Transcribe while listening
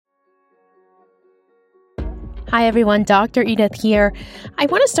Hi everyone, Dr. Edith here. I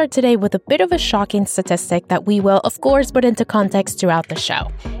want to start today with a bit of a shocking statistic that we will, of course, put into context throughout the show.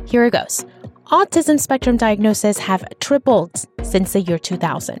 Here it goes. Autism spectrum diagnoses have tripled since the year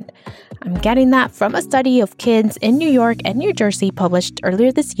 2000. I'm getting that from a study of kids in New York and New Jersey published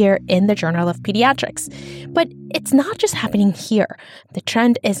earlier this year in the Journal of Pediatrics. But it's not just happening here. The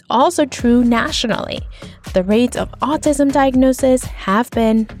trend is also true nationally. The rates of autism diagnoses have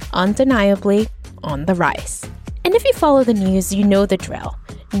been undeniably on the rise. And if you follow the news, you know the drill.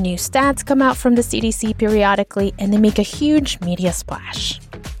 New stats come out from the CDC periodically, and they make a huge media splash.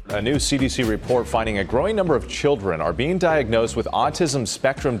 A new CDC report finding a growing number of children are being diagnosed with autism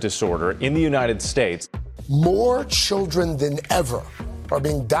spectrum disorder in the United States. More children than ever are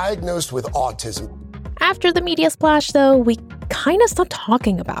being diagnosed with autism. After the media splash, though, we kind of stopped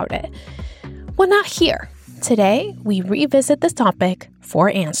talking about it. Well, not here. Today, we revisit this topic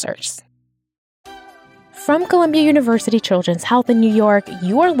for answers. From Columbia University Children's Health in New York,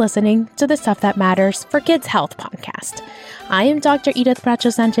 you are listening to the Stuff That Matters for Kids Health podcast. I am Dr. Edith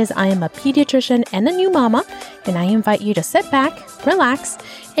Bracho-Sanchez. I am a pediatrician and a new mama, and I invite you to sit back, relax,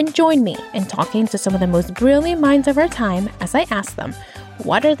 and join me in talking to some of the most brilliant minds of our time as I ask them,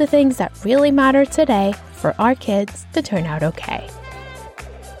 what are the things that really matter today for our kids to turn out okay?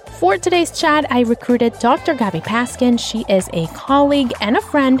 For today's chat, I recruited Dr. Gaby Paskin. She is a colleague and a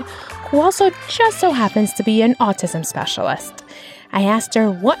friend who also just so happens to be an autism specialist. I asked her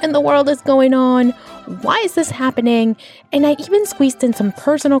what in the world is going on, why is this happening, and I even squeezed in some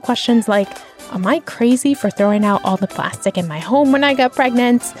personal questions like, am I crazy for throwing out all the plastic in my home when I got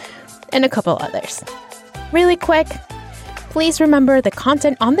pregnant, and a couple others. Really quick, please remember the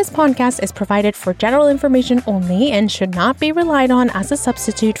content on this podcast is provided for general information only and should not be relied on as a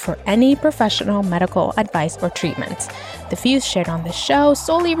substitute for any professional medical advice or treatment. The views shared on this show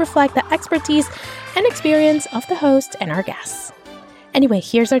solely reflect the expertise and experience of the host and our guests. Anyway,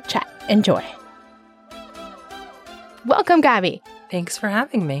 here's our chat. Enjoy. Welcome, Gaby. Thanks for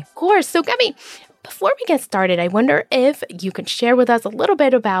having me. Of course. So, Gaby, before we get started, I wonder if you could share with us a little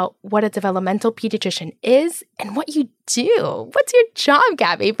bit about what a developmental pediatrician is and what you do. What's your job,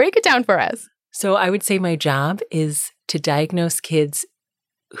 Gaby? Break it down for us. So I would say my job is to diagnose kids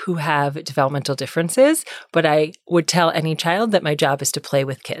who have developmental differences, but I would tell any child that my job is to play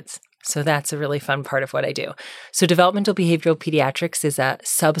with kids. So that's a really fun part of what I do. So developmental behavioral pediatrics is a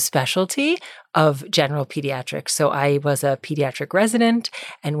subspecialty of general pediatrics. So I was a pediatric resident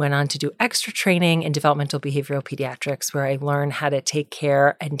and went on to do extra training in developmental behavioral pediatrics, where I learned how to take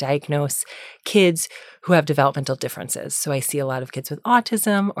care and diagnose kids who have developmental differences. So I see a lot of kids with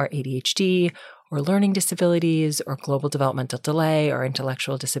autism or ADHD or learning disabilities or global developmental delay or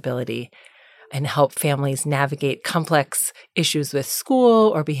intellectual disability, and help families navigate complex issues with school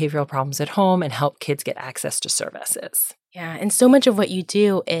or behavioral problems at home and help kids get access to services. Yeah, and so much of what you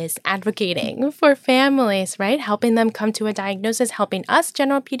do is advocating for families, right? Helping them come to a diagnosis, helping us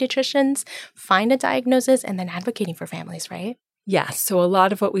general pediatricians find a diagnosis, and then advocating for families, right? Yes. So a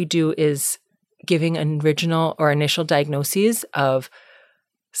lot of what we do is giving an original or initial diagnoses of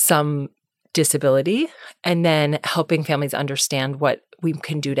some disability, and then helping families understand what we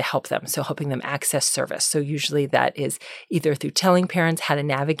can do to help them. So helping them access service. So usually that is either through telling parents how to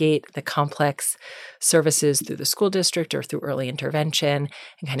navigate the complex services through the school district or through early intervention,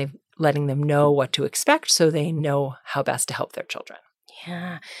 and kind of letting them know what to expect so they know how best to help their children.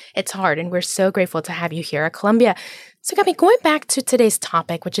 Yeah, it's hard, and we're so grateful to have you here at Columbia. So, Gaby, going back to today's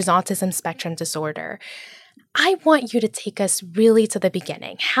topic, which is autism spectrum disorder, I want you to take us really to the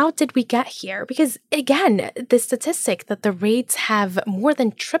beginning. How did we get here? Because again, the statistic that the rates have more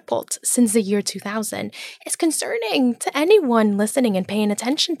than tripled since the year 2000 is concerning to anyone listening and paying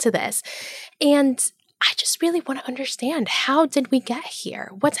attention to this. And I just really want to understand, how did we get here?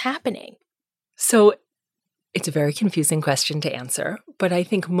 What's happening? So it's a very confusing question to answer, but I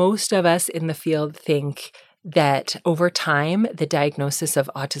think most of us in the field think that over time, the diagnosis of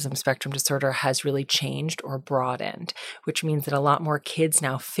autism spectrum disorder has really changed or broadened, which means that a lot more kids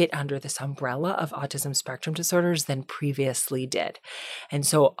now fit under this umbrella of autism spectrum disorders than previously did. And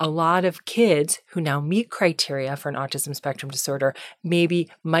so a lot of kids who now meet criteria for an autism spectrum disorder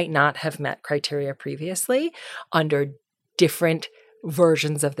maybe might not have met criteria previously under different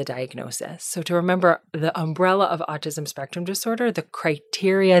versions of the diagnosis. So to remember the umbrella of autism spectrum disorder, the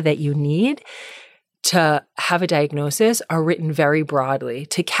criteria that you need to have a diagnosis are written very broadly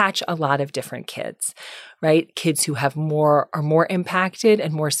to catch a lot of different kids, right? Kids who have are more impacted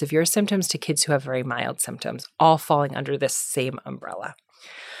and more severe symptoms to kids who have very mild symptoms, all falling under this same umbrella.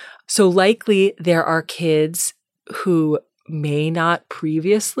 So likely there are kids who may not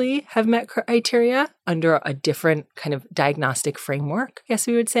previously have met criteria under a different kind of diagnostic framework, I guess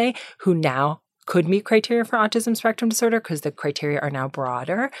we would say, who now could meet criteria for autism spectrum disorder because the criteria are now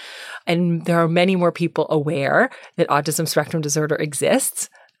broader. And there are many more people aware that autism spectrum disorder exists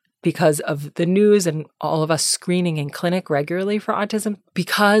because of the news and all of us screening in clinic regularly for autism.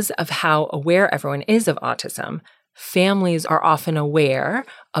 Because of how aware everyone is of autism, families are often aware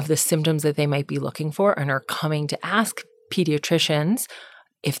of the symptoms that they might be looking for and are coming to ask pediatricians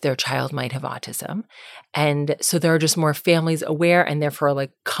if their child might have autism. And so there are just more families aware and therefore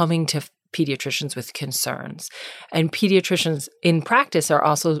like coming to pediatricians with concerns. And pediatricians in practice are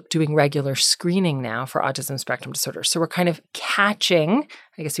also doing regular screening now for autism spectrum disorder. So we're kind of catching,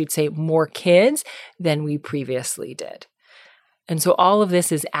 I guess we'd say, more kids than we previously did. And so all of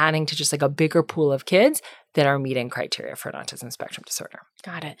this is adding to just like a bigger pool of kids that are meeting criteria for an autism spectrum disorder.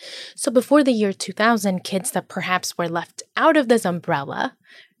 Got it. So before the year 2000, kids that perhaps were left out of this umbrella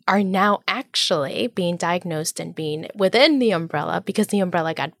are now actually being diagnosed and being within the umbrella because the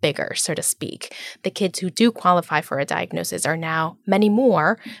umbrella got bigger, so to speak. The kids who do qualify for a diagnosis are now many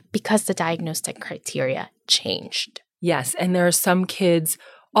more because the diagnostic criteria changed. Yes, and there are some kids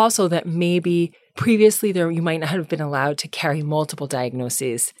also that maybe previously you might not have been allowed to carry multiple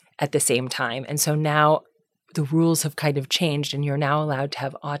diagnoses at the same time. And so now the rules have kind of changed and you're now allowed to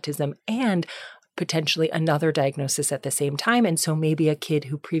have autism and potentially another diagnosis at the same time. And so maybe a kid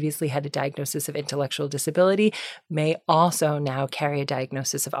who previously had a diagnosis of intellectual disability may also now carry a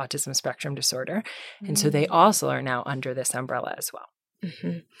diagnosis of autism spectrum disorder. And so they also are now under this umbrella as well.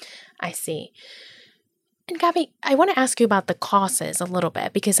 Mm-hmm. I see. And Gaby, I want to ask you about the causes a little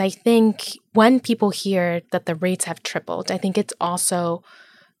bit, because I think when people hear that the rates have tripled, I think it's also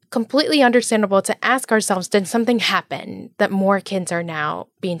completely understandable to ask ourselves, did something happen that more kids are now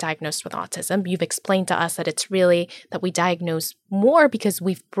being diagnosed with autism? You've explained to us that it's really that we diagnose more because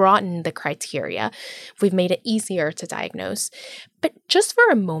we've broadened the criteria. We've made it easier to diagnose. But just for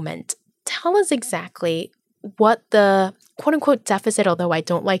a moment, tell us exactly what the quote-unquote deficit, although I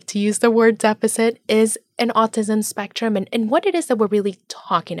don't like to use the word deficit, is in autism spectrum and what it is that we're really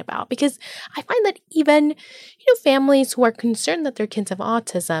talking about. Because I find that even, families who are concerned that their kids have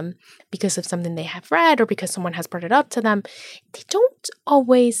autism because of something they have read or because someone has brought it up to them, they don't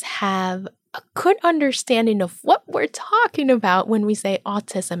always have a good understanding of what we're talking about when we say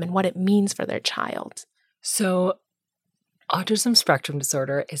autism and what it means for their child. So autism spectrum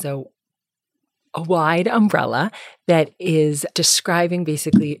disorder is a wide umbrella that is describing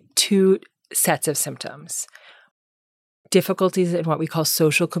basically two sets of symptoms: difficulties in what we call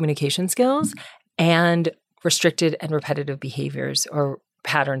social communication skills and restricted and repetitive behaviors or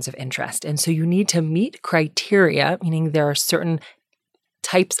patterns of interest. And so you need to meet criteria, meaning there are certain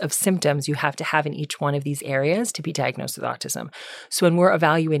types of symptoms you have to have in each one of these areas to be diagnosed with autism. So when we're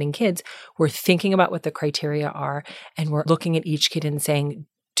evaluating kids, we're thinking about what the criteria are and we're looking at each kid and saying,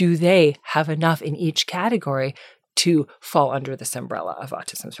 do they have enough in each category to fall under this umbrella of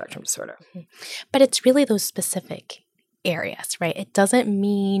autism spectrum disorder? But it's really those specific areas, right? It doesn't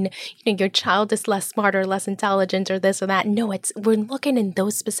mean, your child is less smart or less intelligent or this or that. No, we're looking in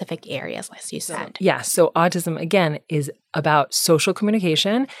those specific areas, as you said. So autism, again, is about social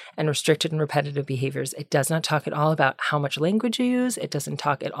communication and restricted and repetitive behaviors. It does not talk at all about how much language you use. It doesn't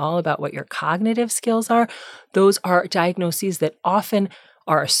talk at all about what your cognitive skills are. Those are diagnoses that often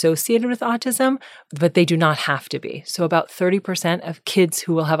are associated with autism, but they do not have to be. So about 30% of kids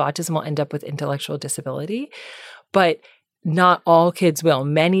who will have autism will end up with intellectual disability, but not all kids will.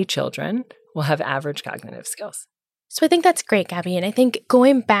 Many children will have average cognitive skills. So I think that's great, Gaby. And I think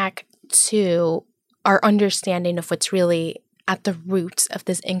going back to our understanding of what's really at the root of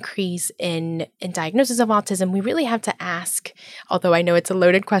this increase in diagnosis of autism, we really have to ask, although I know it's a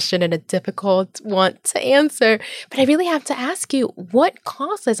loaded question and a difficult one to answer, but I really have to ask you, what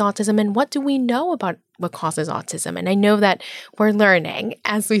causes autism and what do we know about what causes autism? And I know that we're learning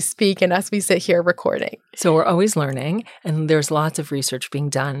as we speak and as we sit here recording. So we're always learning, and there's lots of research being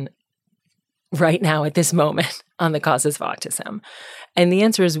done right now at this moment on the causes of autism. And the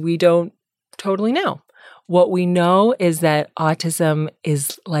answer is we don't totally know. What we know is that autism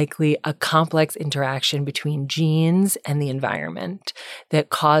is likely a complex interaction between genes and the environment that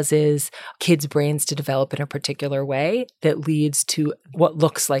causes kids' brains to develop in a particular way that leads to what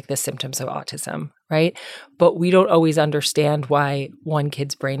looks like the symptoms of autism, right? But we don't always understand why one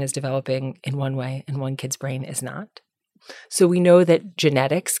kid's brain is developing in one way and one kid's brain is not. So we know that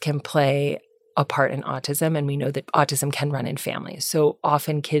genetics can play a part in autism, and we know that autism can run in families. So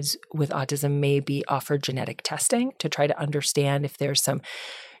often kids with autism may be offered genetic testing to try to understand if there's some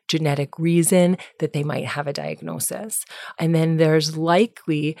genetic reason that they might have a diagnosis. And then there's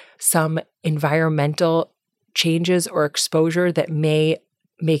likely some environmental changes or exposure that may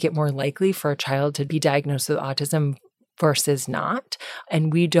make it more likely for a child to be diagnosed with autism versus not.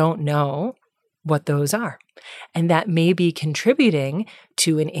 And we don't know what those are. And that may be contributing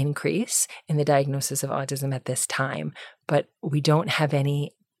to an increase in the diagnosis of autism at this time, but we don't have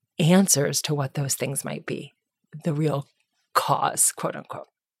any answers to what those things might be, the real cause, quote unquote.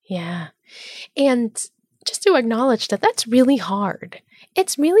 Yeah. And just to acknowledge that that's really hard.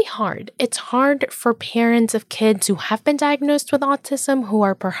 It's really hard. It's hard for parents of kids who have been diagnosed with autism, who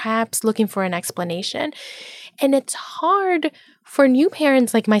are perhaps looking for an explanation. And it's hard for new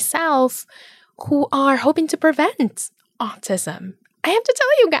parents like myself who are hoping to prevent autism. I have to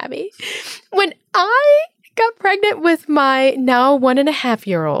tell you, Gaby, when I got pregnant with my now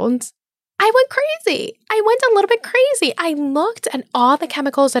 1.5-year-old, I went crazy. I went a little bit crazy. I looked at all the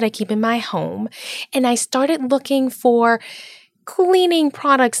chemicals that I keep in my home, and I started looking for cleaning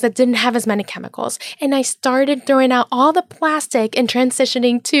products that didn't have as many chemicals. And I started throwing out all the plastic and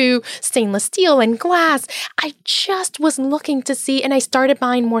transitioning to stainless steel and glass. I just was looking to see, and I started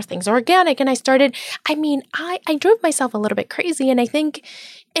buying more things organic. And I drove myself a little bit crazy. And I think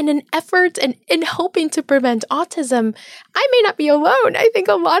in an effort and in hoping to prevent autism, I may not be alone. I think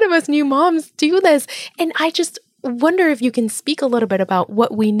a lot of us new moms do this. And I just wonder if you can speak a little bit about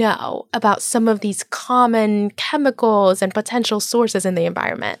what we know about some of these common chemicals and potential sources in the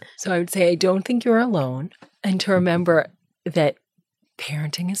environment. So I would say I don't think you're alone, and to remember that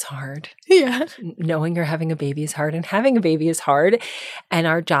parenting is hard. Yeah. Knowing you're having a baby is hard, and having a baby is hard. And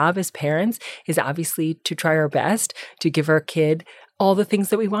our job as parents is obviously to try our best to give our kid all the things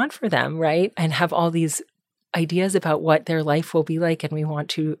that we want for them, right? And have all these ideas about what their life will be like. And we want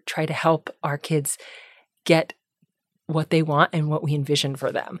to try to help our kids get what they want and what we envision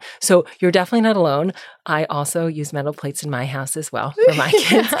for them. So you're definitely not alone. I also use metal plates in my house as well for my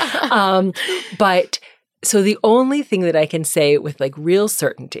kids. But so the only thing that I can say with like real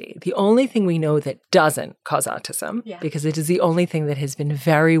certainty, the only thing we know that doesn't cause autism, because it is the only thing that has been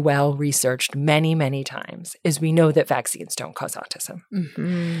very well researched many, many times, is we know that vaccines don't cause autism,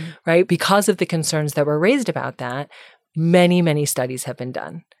 right? Because of the concerns that were raised about that, many, many studies have been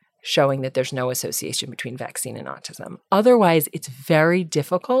done showing that there's no association between vaccine and autism. Otherwise, it's very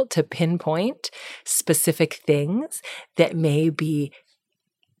difficult to pinpoint specific things that may be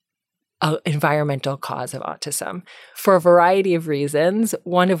an environmental cause of autism for a variety of reasons,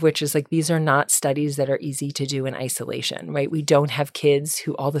 one of which is like these are not studies that are easy to do in isolation, right? We don't have kids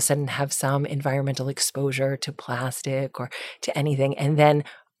who all of a sudden have some environmental exposure to plastic or to anything and then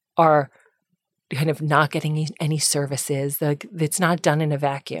are kind of not getting any services. It's not done in a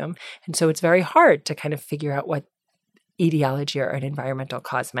vacuum. And so it's very hard to kind of figure out what etiology or an environmental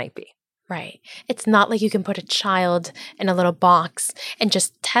cause might be. Right. It's not like you can put a child in a little box and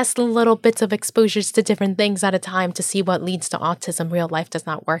just test little bits of exposures to different things at a time to see what leads to autism. Real life does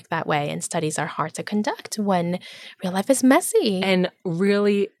not work that way, and studies are hard to conduct when real life is messy. And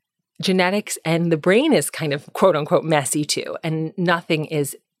really, genetics and the brain is kind of quote unquote messy too. And nothing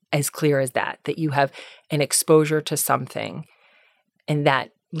is as clear as that you have an exposure to something and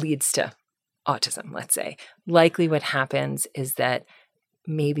that leads to autism, let's say. Likely what happens is that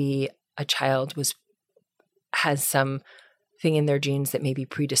maybe a child has something in their genes that maybe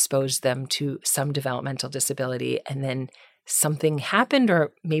predisposed them to some developmental disability, and then something happened,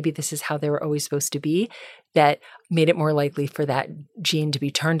 or maybe this is how they were always supposed to be, that made it more likely for that gene to be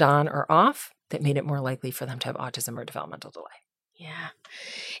turned on or off, that made it more likely for them to have autism or developmental delay. Yeah.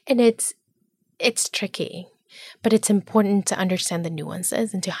 And it's tricky, but it's important to understand the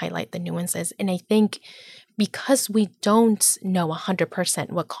nuances and to highlight the nuances. And I think because we don't know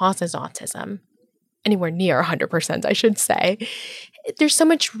 100% what causes autism, anywhere near 100%, I should say, there's so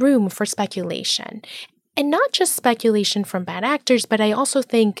much room for speculation. And not just speculation from bad actors, but I also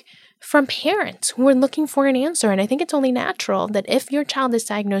think from parents who are looking for an answer. And I think it's only natural that if your child is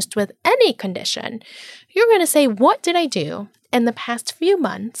diagnosed with any condition, you're going to say, what did I do in the past few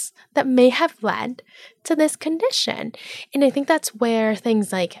months that may have led to this condition? And I think that's where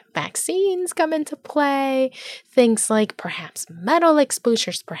things like vaccines come into play, things like perhaps metal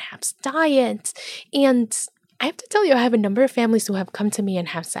exposures, perhaps diet. And I have to tell you, I have a number of families who have come to me and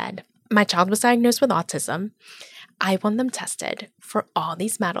have said, my child was diagnosed with autism. I want them tested for all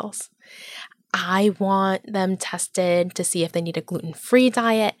these metals. I want them tested to see if they need a gluten-free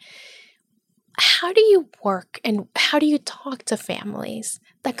diet. how do you work and how do you talk to families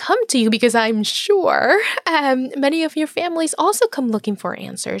that come to you? Because I'm sure many of your families also come looking for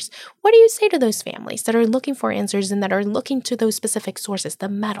answers. What do you say to those families that are looking for answers and that are looking to those specific sources, the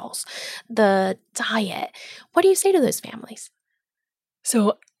metals, the diet? What do you say to those families?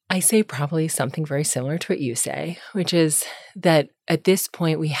 So I say probably something very similar to what you say, which is that at this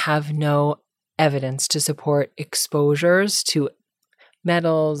point, we have no evidence to support exposures to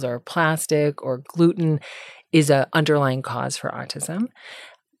metals or plastic or gluten is an underlying cause for autism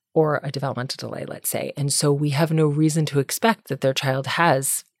or a developmental delay, let's say. And so we have no reason to expect that their child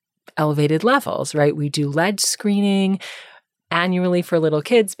has elevated levels, right? We do lead screening annually for little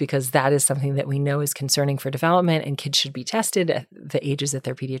kids because that is something that we know is concerning for development, and kids should be tested at the ages that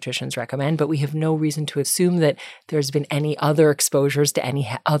their pediatricians recommend. But we have no reason to assume that there's been any other exposures to any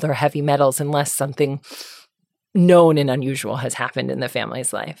other heavy metals unless something known and unusual has happened in the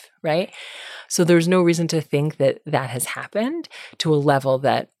family's life, right? So there's no reason to think that that has happened to a level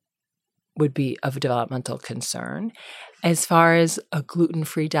that would be of developmental concern. As far as a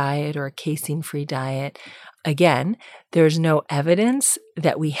gluten-free diet or a casein-free diet, again, there's no evidence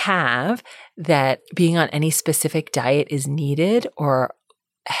that we have that being on any specific diet is needed or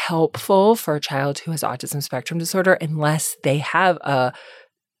helpful for a child who has autism spectrum disorder unless they have a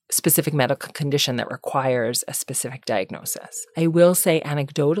specific medical condition that requires a specific diagnosis. I will say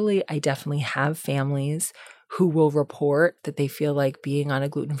anecdotally, I definitely have families who will report that they feel like being on a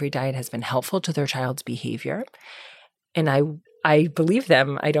gluten-free diet has been helpful to their child's behavior. And I believe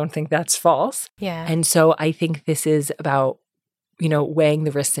them. I don't think that's false. Yeah. And so I think this is about, weighing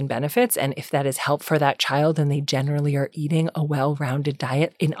the risks and benefits. And if that is help for that child and they generally are eating a well-rounded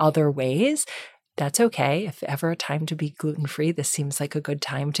diet in other ways, that's okay. If ever a time to be gluten-free, this seems like a good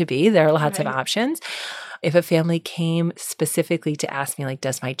time to be. There are lots of options. If a family came specifically to ask me, like,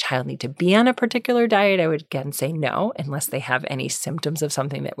 does my child need to be on a particular diet? I would again say no, unless they have any symptoms of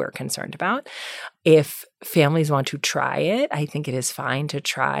something that we're concerned about. If families want to try it, I think it is fine to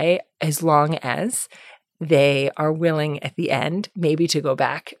try as long as they are willing at the end maybe to go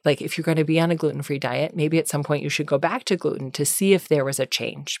back. Like if you're going to be on a gluten-free diet, maybe at some point you should go back to gluten to see if there was a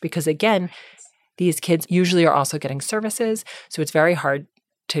change. Because again, these kids usually are also getting services. So it's very hard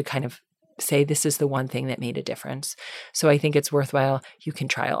to kind of say this is the one thing that made a difference. So I think it's worthwhile. You can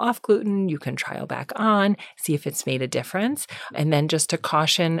trial off gluten, you can trial back on, see if it's made a difference. And then just to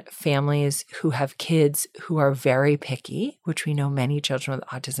caution families who have kids who are very picky, which we know many children with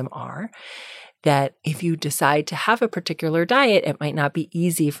autism are, that if you decide to have a particular diet, it might not be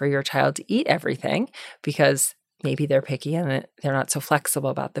easy for your child to eat everything because maybe they're picky and they're not so flexible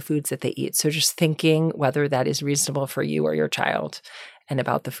about the foods that they eat. So just thinking whether that is reasonable for you or your child and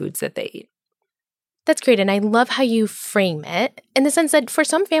about the foods that they eat. That's great. And I love how you frame it in the sense that for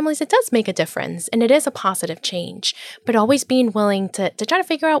some families, it does make a difference and it is a positive change, but always being willing to try to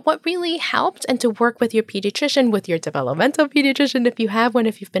figure out what really helped and to work with your pediatrician, with your developmental pediatrician, if you have one,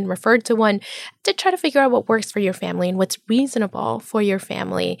 if you've been referred to one, to try to figure out what works for your family and what's reasonable for your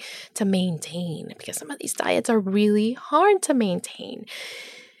family to maintain, because some of these diets are really hard to maintain.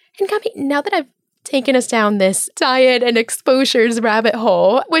 And Gaby, now that I've taken us down this diet and exposures rabbit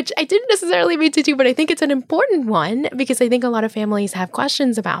hole, which I didn't necessarily mean to do, but I think it's an important one because I think a lot of families have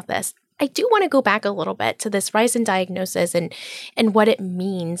questions about this. I do want to go back a little bit to this rise in diagnosis and what it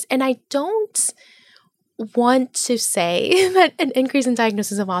means. And I don't want to say that an increase in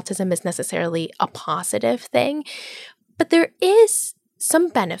diagnosis of autism is necessarily a positive thing, but there is some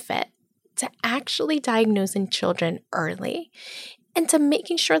benefit to actually diagnosing children early and to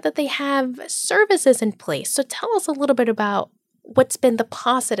making sure that they have services in place. So tell us a little bit about what's been the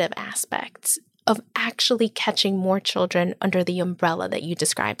positive aspects of actually catching more children under the umbrella that you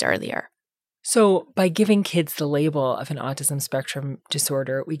described earlier. So by giving kids the label of an autism spectrum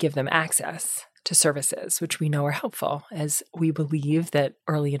disorder, we give them access to services, which we know are helpful, as we believe that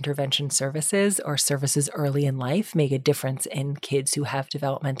early intervention services or services early in life make a difference in kids who have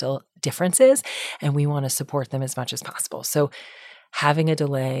developmental differences, and we want to support them as much as possible. So having a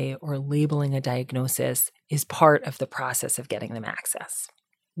delay or labeling a diagnosis is part of the process of getting them access.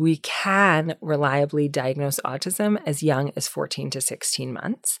 We can reliably diagnose autism as young as 14 to 16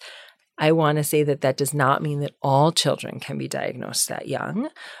 months. I want to say that does not mean that all children can be diagnosed that young.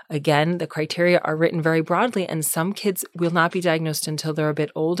 Again, the criteria are written very broadly, and some kids will not be diagnosed until they're a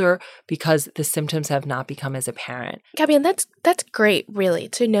bit older because the symptoms have not become as apparent. Gaby, and that's great, really,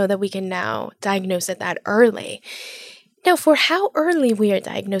 to know that we can now diagnose it that early. Now, for how early we are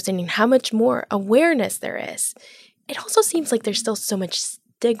diagnosing and how much more awareness there is, it also seems like there's still so much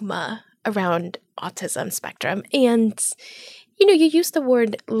stigma around autism spectrum. And, You use the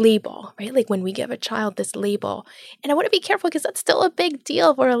word label, right? Like when we give a child this label. And I want to be careful because that's still a big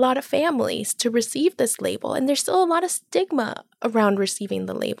deal for a lot of families to receive this label. And there's still a lot of stigma around receiving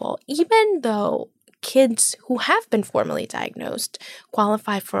the label, even though kids who have been formally diagnosed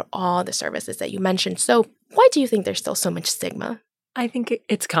qualify for all the services that you mentioned. So why do you think there's still so much stigma? I think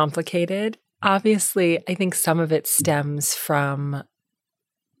it's complicated. Obviously, I think some of it stems from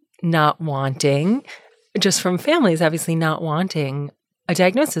not wanting, just from families obviously not wanting a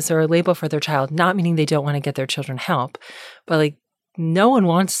diagnosis or a label for their child, not meaning they don't want to get their children help, but like no one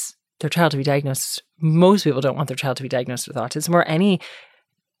wants their child to be diagnosed. Most people don't want their child to be diagnosed with autism or any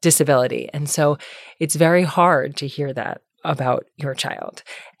disability. And so it's very hard to hear that about your child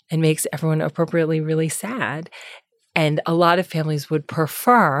and makes everyone appropriately really sad. And a lot of families would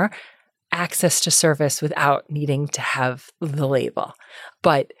prefer access to service without needing to have the label.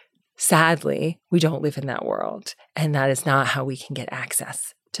 But sadly, we don't live in that world. And that is not how we can get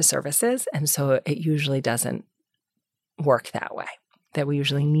access to services. And so it usually doesn't work that way, that we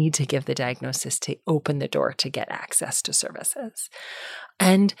usually need to give the diagnosis to open the door to get access to services.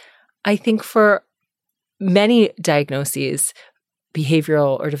 And I think for many diagnoses,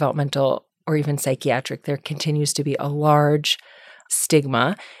 behavioral or developmental or even psychiatric, there continues to be a large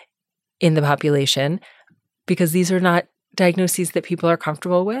stigma in the population because these are not diagnoses that people are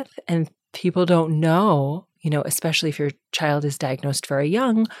comfortable with, and people don't know, especially if your child is diagnosed very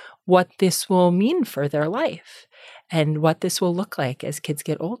young, what this will mean for their life and what this will look like as kids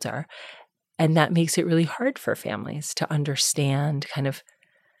get older. And that makes it really hard for families to understand kind of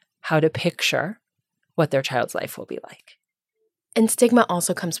how to picture what their child's life will be like. And stigma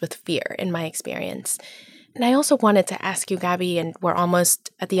also comes with fear, in my experience. And I also wanted to ask you, Gaby, and we're almost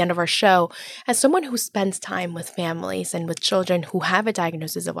at the end of our show, as someone who spends time with families and with children who have a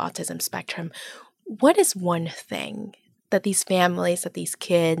diagnosis of autism spectrum, what is one thing that these families, that these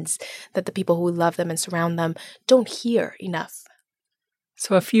kids, that the people who love them and surround them don't hear enough?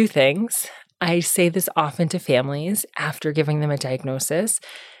 So a few things. I say this often to families after giving them a diagnosis,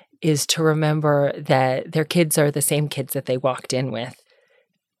 is to remember that their kids are the same kids that they walked in with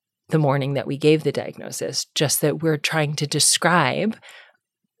the morning that we gave the diagnosis, just that we're trying to describe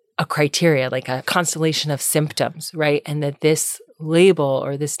a criteria, like a constellation of symptoms, right? And that this label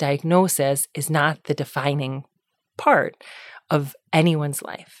or this diagnosis is not the defining part of anyone's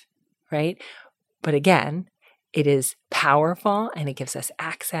life, right? But again, it is powerful and it gives us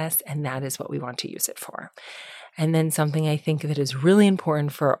access, and that is what we want to use it for. And then something I think that is really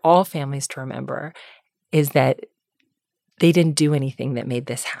important for all families to remember is that they didn't do anything that made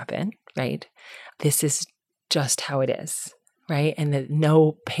this happen, right? This is just how it is, right? And that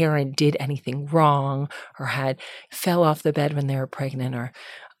no parent did anything wrong or fell off the bed when they were pregnant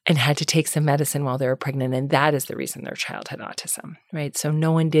and had to take some medicine while they were pregnant. And that is the reason their child had autism, right? So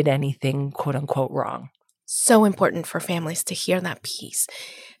no one did anything quote unquote wrong. So important for families to hear that piece.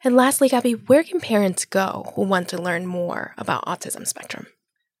 And lastly, Gaby, where can parents go who want to learn more about autism spectrum?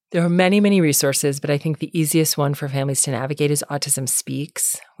 There are many, many resources, but I think the easiest one for families to navigate is Autism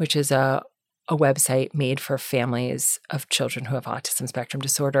Speaks, which is a website made for families of children who have autism spectrum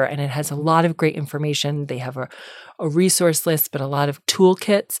disorder. And it has a lot of great information. They have a resource list, but a lot of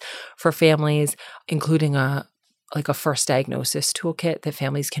toolkits for families, including a first diagnosis toolkit that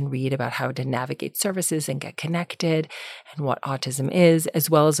families can read about how to navigate services and get connected and what autism is, as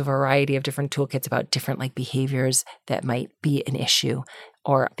well as a variety of different toolkits about different behaviors that might be an issue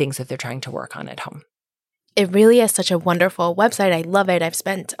or things that they're trying to work on at home. It really is such a wonderful website. I love it. I've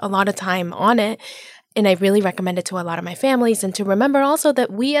spent a lot of time on it, and I really recommend it to a lot of my families. And to remember also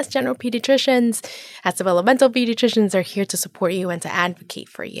that we as general pediatricians, as developmental pediatricians, are here to support you and to advocate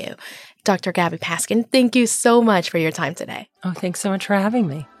for you. Dr. Gaby Paskin, thank you so much for your time today. Oh, thanks so much for having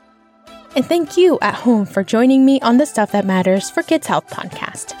me. And thank you at home for joining me on the Stuff That Matters for Kids Health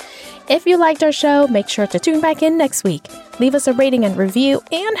podcast. If you liked our show, make sure to tune back in next week. Leave us a rating and review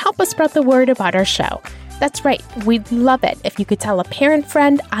and help us spread the word about our show. That's right, we'd love it if you could tell a parent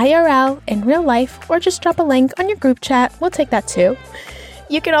friend IRL in real life or just drop a link on your group chat. We'll take that too.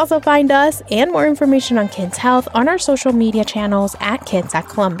 You can also find us and more information on kids' health on our social media channels at Kids at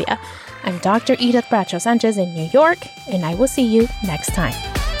Columbia. I'm Dr. Edith Bracho-Sanchez in New York, and I will see you next time.